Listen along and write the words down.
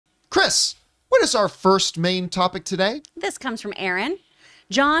Chris, what is our first main topic today? This comes from Aaron.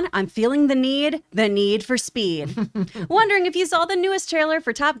 John, I'm feeling the need for speed. Wondering if you saw the newest trailer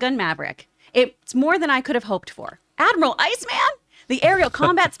for Top Gun Maverick. It's more than I could have hoped for. Admiral Ice Man? The aerial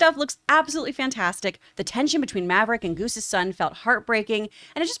combat stuff looks absolutely fantastic. The tension between Maverick and Goose's son felt heartbreaking,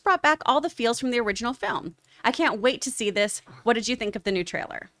 and it just brought back all the feels from the original film. I can't wait to see this. What did you think of the new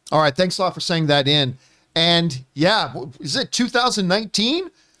trailer? All right, thanks a lot for saying that in. And yeah, is it 2019?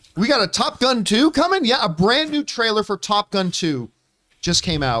 We got a Top Gun 2 coming? Yeah, a brand new trailer for Top Gun 2 just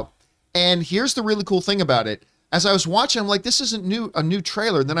came out. And here's the really cool thing about it. As I was watching, I'm like, this isn't a new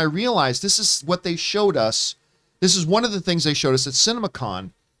trailer. And then I realized this is what they showed us. This is one of the things they showed us at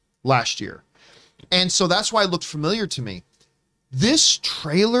CinemaCon last year. And so that's why it looked familiar to me. This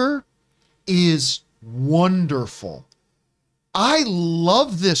trailer is wonderful. I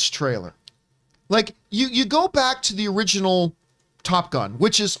love this trailer. Like, you go back to the original Top Gun,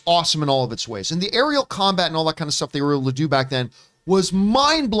 which is awesome in all of its ways. And the aerial combat and all that kind of stuff they were able to do back then was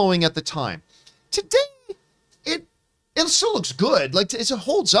mind-blowing at the time. Today, it still looks good. Like, it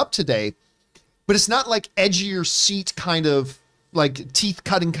holds up today, but it's not like edge of your seat kind of, like,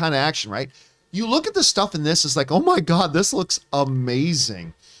 teeth-cutting kind of action, right? You look at the stuff in this, it's like, oh my God, this looks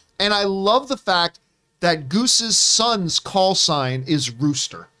amazing. And I love the fact that Goose's son's call sign is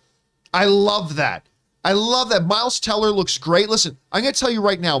Rooster. I love that. I love that. Miles Teller looks great. Listen, I'm going to tell you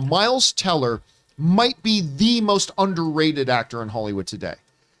right now, Miles Teller might be the most underrated actor in Hollywood today.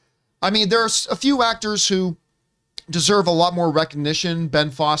 I mean, there's a few actors who deserve a lot more recognition. Ben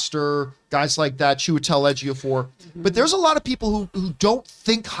Foster, guys like that, Chiwetel Ejiofor. But there's a lot of people who don't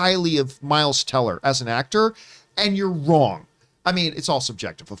think highly of Miles Teller as an actor, and you're wrong. I mean, it's all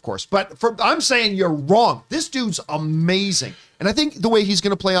subjective, of course, but I'm saying you're wrong. This dude's amazing. And I think the way he's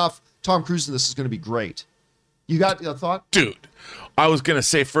going to play off Tom Cruise in this is going to be great. You got a thought? Dude, I was going to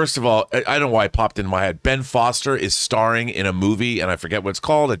say, first of all, I don't know why it popped in my head. Ben Foster is starring in a movie, and I forget what it's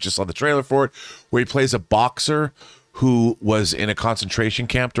called. I just saw the trailer for it, where he plays a boxer who was in a concentration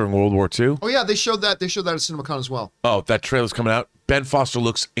camp during World War II. Oh, yeah, they showed that. They showed that at CinemaCon as well. Oh, that trailer's coming out. Ben Foster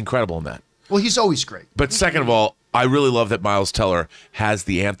looks incredible in that. Well, he's always great. But second of all, I really love that Miles Teller has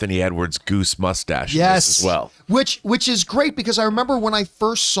the Anthony Edwards Goose mustache in this as well. Which is great, because I remember when I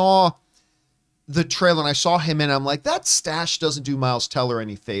first saw the trailer and I saw him in, I'm like, that stash doesn't do Miles Teller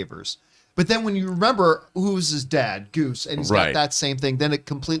any favors. But then when you remember who's his dad, Goose, and he's got that same thing, then it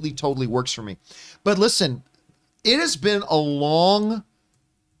completely, totally works for me. But listen, it has been a long,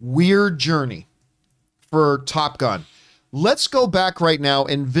 weird journey for Top Gun. Let's go back right now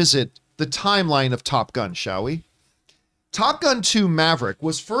and visit the timeline of Top Gun, shall we? Top Gun 2 Maverick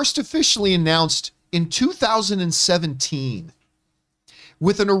was first officially announced in 2017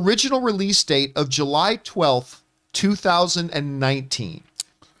 with an original release date of July 12th, 2019.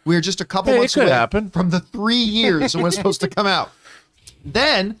 We're just a couple months away from the 3 years when it's supposed to come out.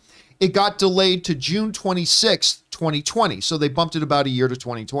 Then it got delayed to June 26th, 2020. So they bumped it about a year to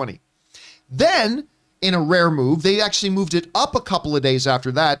 2020. Then, in a rare move, they actually moved it up a couple of days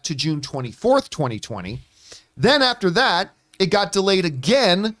after that to June 24th, 2020. Then after that, it got delayed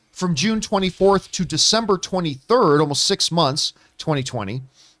again from June 24th to December 23rd, almost 6 months, 2020.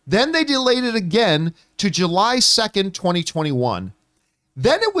 Then they delayed it again to July 2nd, 2021.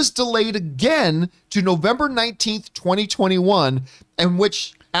 Then it was delayed again to November 19th, 2021, and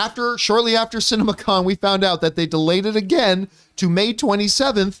which shortly after CinemaCon, we found out that they delayed it again to May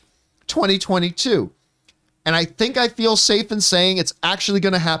 27th, 2022. And I think I feel safe in saying it's actually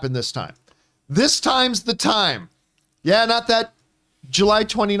going to happen this time. This time's the time. Yeah, not that July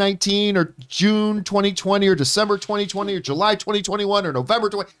 2019 or June 2020 or December 2020 or July 2021 or November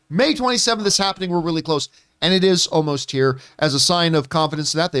 20. May 27th is happening. We're really close. And it is almost here. As a sign of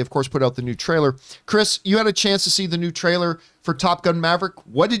confidence in that, they, of course, put out the new trailer. Chris, you had a chance to see the new trailer for Top Gun Maverick.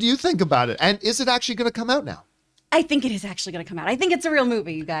 What did you think about it? And is it actually going to come out now? I think it is actually going to come out. I think it's a real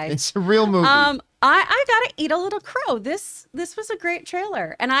movie, you guys. It's a real movie. I gotta eat a little crow. This was a great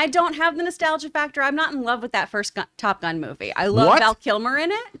trailer, and I don't have the nostalgia factor. I'm not in love with that first Top Gun movie. I love Val Kilmer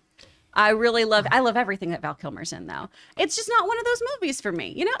in it. I love everything that Val Kilmer's in, though. It's just not one of those movies for me.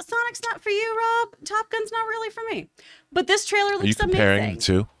 You know, Sonic's not for you, Rob. Top Gun's not really for me. But this trailer looks amazing. Are you comparing the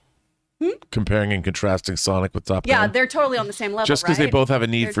two? Comparing and contrasting Sonic with Top Gun? Yeah, they're totally on the same level, just because they both have a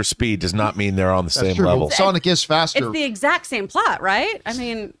need for speed does not mean they're on the same level. Sonic is faster. It's the exact same plot, right? I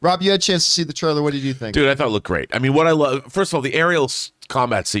mean... Rob, you had a chance to see the trailer. What did you think? Dude, I thought it looked great. I mean, what I love... First of all, the aerial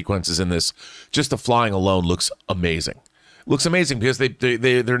combat sequences in this, just the flying alone looks amazing. Looks amazing because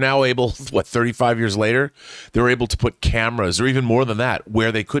they're now able, what, 35 years later, they're able to put cameras, or even more than that,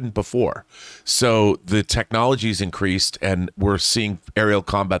 where they couldn't before. So the technology's increased, and we're seeing aerial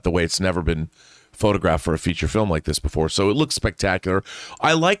combat the way it's never been photographed for a feature film like this before. So it looks spectacular.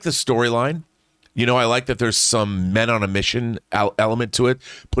 I like the storyline. You know, I like that there's some men on a mission element to it,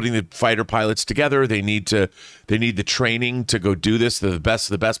 putting the fighter pilots together. They need the training to go do this. They're the best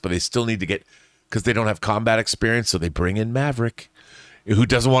of the best, but they still need to get, because they don't have combat experience, so they bring in Maverick, who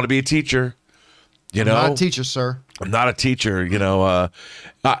doesn't want to be a teacher. You know, I'm not a teacher, sir. I'm not a teacher. You know,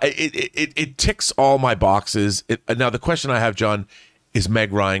 it ticks all my boxes. Now the question I have, John, is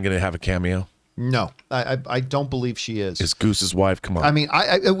Meg Ryan going to have a cameo? No, I don't believe she is. Is Goose's wife? Come on. I mean,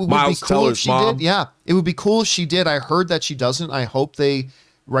 it would be cool if she did. Yeah, it would be cool if she did. I heard that she doesn't. I hope they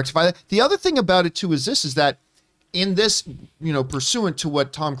rectify that. The other thing about it too is that in this, you know, pursuant to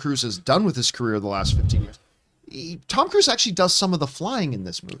what Tom Cruise has done with his career the last 15 years, Tom Cruise actually does some of the flying in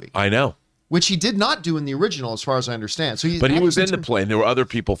this movie. I know. Which he did not do in the original, as far as I understand. So, but he was in the plane. There were other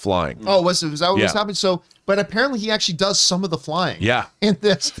people flying. Oh, was that what was happening? So, but apparently he actually does some of the flying. Yeah. In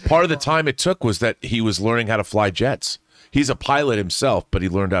this, part of the time it took was that he was learning how to fly jets. He's a pilot himself, but he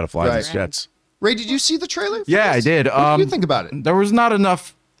learned how to fly these jets. Ray, did you see the trailer? Yeah, I did. What do you think about it? There was not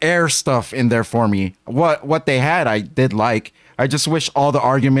enough air stuff in there for me. What they had, I did like. I just wish all the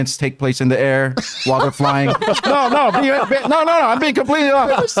arguments take place in the air while they're flying. No, I'm being completely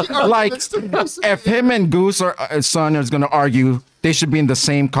honest. Like, if him and Goose or his son is going to argue, they should be in the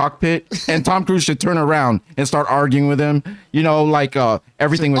same cockpit, and Tom Cruise should turn around and start arguing with him. You know, like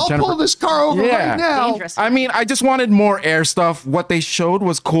everything with Jennifer. I'll pull this car over right now. Dangerous. I mean, I just wanted more air stuff. What they showed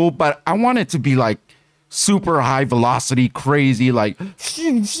was cool, but I want it to be like super high velocity, crazy, like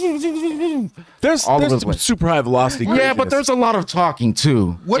there's some super high velocity. Yeah, but there's a lot of talking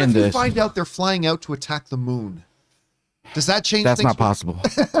too. What if this. you find out they're flying out to attack the moon? Does that change That's things? not possible.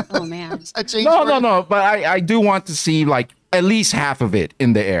 Oh man. Does that change No. But I do want to see like at least half of it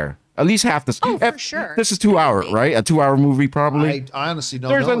in the air. At least half this. Oh, for sure. This is 2 hour, right? A 2 hour movie, probably. I honestly don't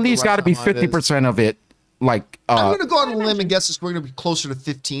There's know. at least got to be 50% of it. Like, I'm going to go on a limb and guess it's going to be closer to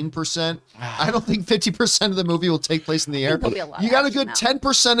 15%. I don't think 50% of the movie will take place in the air. there'll be a lot You of got a action good now.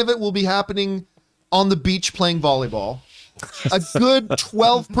 10% of it will be happening on the beach playing volleyball. A good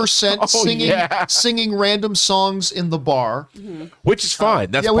 12% singing random songs in the bar. which is fine.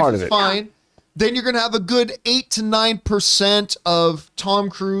 That's which part is of it. fine. Then you're going to have a good 8 to 9% of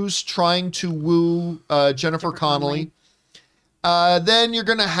Tom Cruise trying to woo Jennifer Connelly. Then you're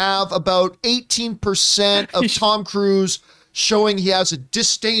going to have about 18% of Tom Cruise showing he has a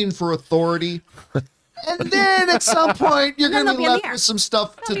disdain for authority. And then at some point, you're going to be left with some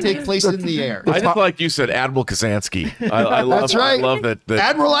stuff to take place in the air. I just like you said, Admiral Kazansky. I love. That's right. I love that.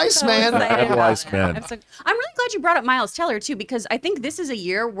 Admiral Ice Man. Admiral Ice Man. I'm really glad you brought up Miles Teller too, because I think this is a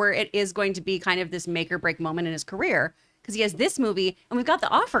year where it is going to be kind of this make or break moment in his career, because he has this movie and we've got The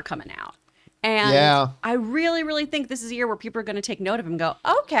Offer coming out. And I really, really think this is a year where people are going to take note of him and go,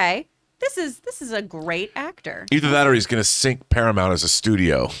 okay, this is a great actor. Either that or he's going to sink Paramount as a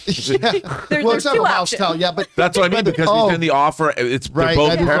studio. There's It's not two a Miles options. Teller, yeah, but That's what I mean, because he's in The Offer. It's they're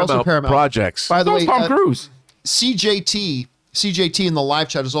both that is also Paramount projects. By the way, Tom Cruise. CJT in the live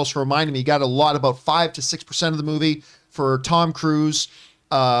chat is also reminding me he got a lot, about 5 to 6% of the movie for Tom Cruise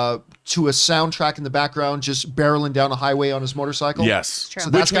to a soundtrack in the background, just barreling down a highway on his motorcycle. Yes. True. So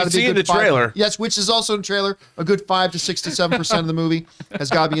that's Which got we to be see a in good the trailer. Yes, which is also in the trailer. A good 5 to 6 to 7% of the movie has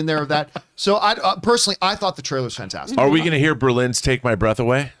got to be in there of that. So I personally, I thought the trailer was fantastic. Are we going to hear Berlin's "Take My Breath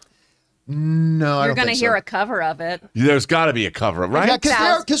Away"? No, I You're don't going to think hear so. a cover of it. There's got to be a cover, right?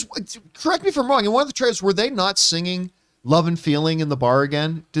 Yeah, because correct me if I'm wrong. In one of the trailers, were they not singing "Love and Feeling" in the bar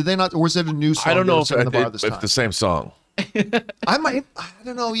again? Did they not, or was it a new song? I don't know they were if, singing in the bar this if time? the same song. I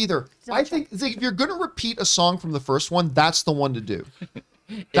don't know either. I think if you're going to repeat a song from the first one, that's the one to do.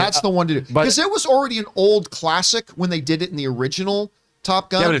 That's the one to do. Because it was already an old classic when they did it in the original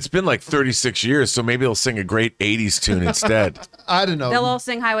Top Gun. Yeah, but it's been like 36 years, so maybe they'll sing a great 80s tune instead. I don't know. They'll all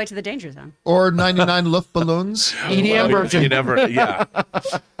sing Highway to the Danger Zone. Or 99 Luftballons. EDM version. You never, yeah.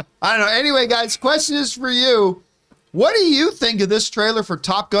 I don't know. Anyway, guys, question is for you. What do you think of this trailer for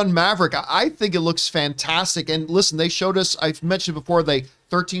Top Gun Maverick? I think it looks fantastic. And listen, they showed us, I've mentioned before, they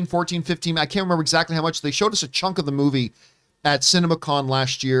 13, 14, 15, I can't remember exactly how much. They showed us a chunk of the movie at CinemaCon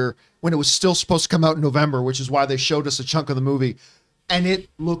last year when it was still supposed to come out in November, which is why they showed us a chunk of the movie. And it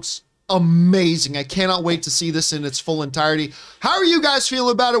looks amazing. I cannot wait to see this in its full entirety. How are you guys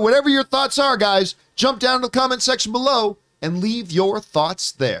feeling about it? Whatever your thoughts are, guys, jump down to the comment section below and leave your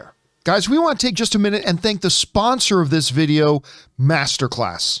thoughts there. Guys, we want to take just a minute and thank the sponsor of this video,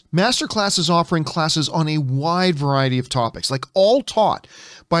 Masterclass. Masterclass is offering classes on a wide variety of topics, like all taught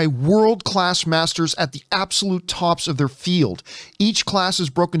by world-class masters at the absolute tops of their field. Each class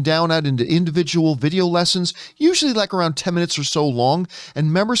is broken down out into individual video lessons, usually like around 10 minutes or so long,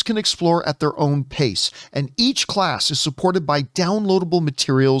 and members can explore at their own pace. And each class is supported by downloadable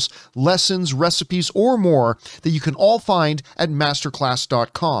materials, lessons, recipes, or more that you can all find at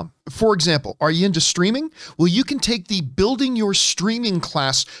masterclass.com. For example, are you into streaming? Well, you can take the Building Your Streaming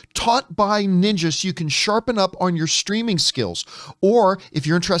class taught by ninjas so you can sharpen up on your streaming skills. Or if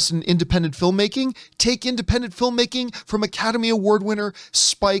you're interested in independent filmmaking, take independent filmmaking from Academy Award winner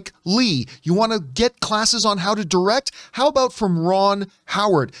Spike Lee. You want to get classes on how to direct? How about from Ron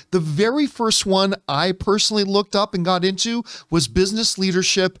Howard? The very first one I personally looked up and got into was Business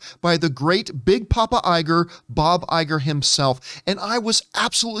Leadership by the great Big Papa Iger, Bob Iger himself. And I was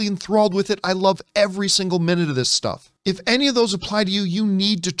absolutely enthralled with it. I love every single minute of this stuff. If any of those apply to you, you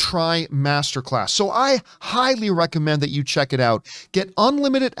need to try Masterclass. So I highly recommend that you check it out. Get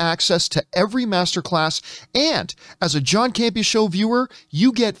unlimited access to every Masterclass, and as a John Campea Show viewer,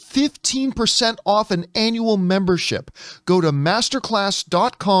 you get 15% off an annual membership. Go to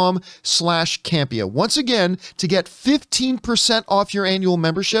masterclass.com/Campea. Once again, to get 15% off your annual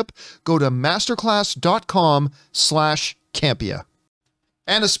membership, go to masterclass.com/Campea.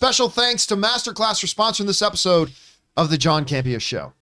 And a special thanks to Masterclass for sponsoring this episode of the John Campea Show.